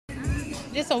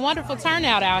It's a wonderful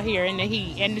turnout out here in the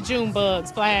heat and the June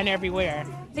bugs flying everywhere.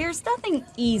 There's nothing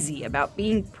easy about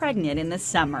being pregnant in the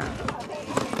summer.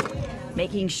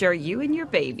 Making sure you and your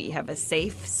baby have a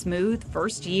safe, smooth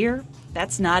first year,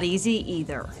 that's not easy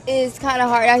either. It's kind of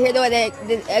hard out here, the way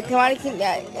the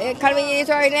economy is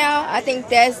right now. I think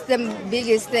that's the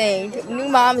biggest thing. New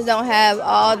moms don't have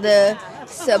all the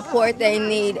support they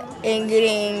need in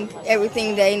getting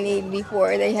everything they need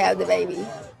before they have the baby.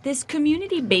 This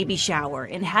community baby shower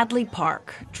in Hadley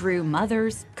Park drew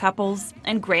mothers, couples,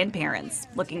 and grandparents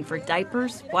looking for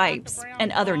diapers, wipes,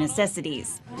 and other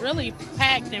necessities. Really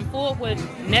packed and full with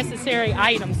necessary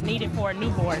items needed for a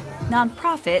newborn.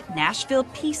 Nonprofit Nashville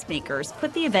Peacemakers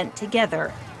put the event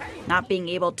together. Not being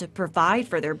able to provide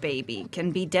for their baby can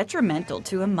be detrimental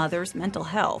to a mother's mental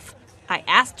health. I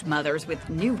asked mothers with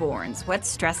newborns what's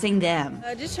stressing them.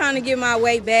 Just trying to get my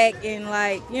weight back and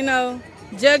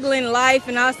juggling life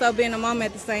and also being a mom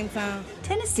at the same time.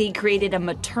 Tennessee created a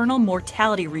maternal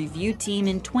mortality review team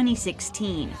in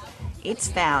 2016. It's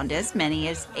found as many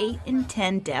as 8 in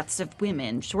 10 deaths of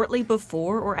women shortly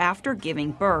before or after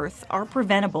giving birth are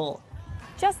preventable.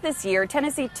 Just this year,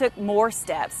 Tennessee took more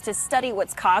steps to study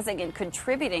what's causing and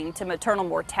contributing to maternal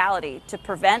mortality to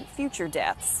prevent future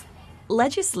deaths.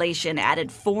 Legislation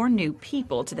added 4 new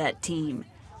people to that team.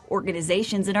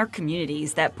 Organizations in our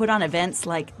communities that put on events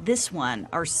like this one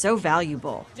are so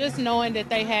valuable. Just knowing that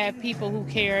they have people who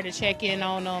care to check in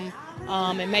on them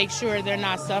and make sure they're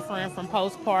not suffering from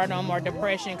postpartum or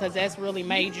depression, because that's really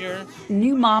major.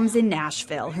 New moms in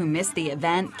Nashville who miss the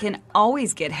event can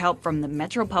always get help from the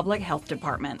Metro Public Health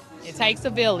Department. It takes a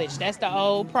village. That's the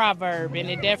old proverb, and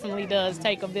it definitely does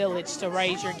take a village to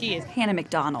raise your kids. Hannah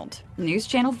McDonald, News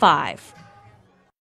Channel 5.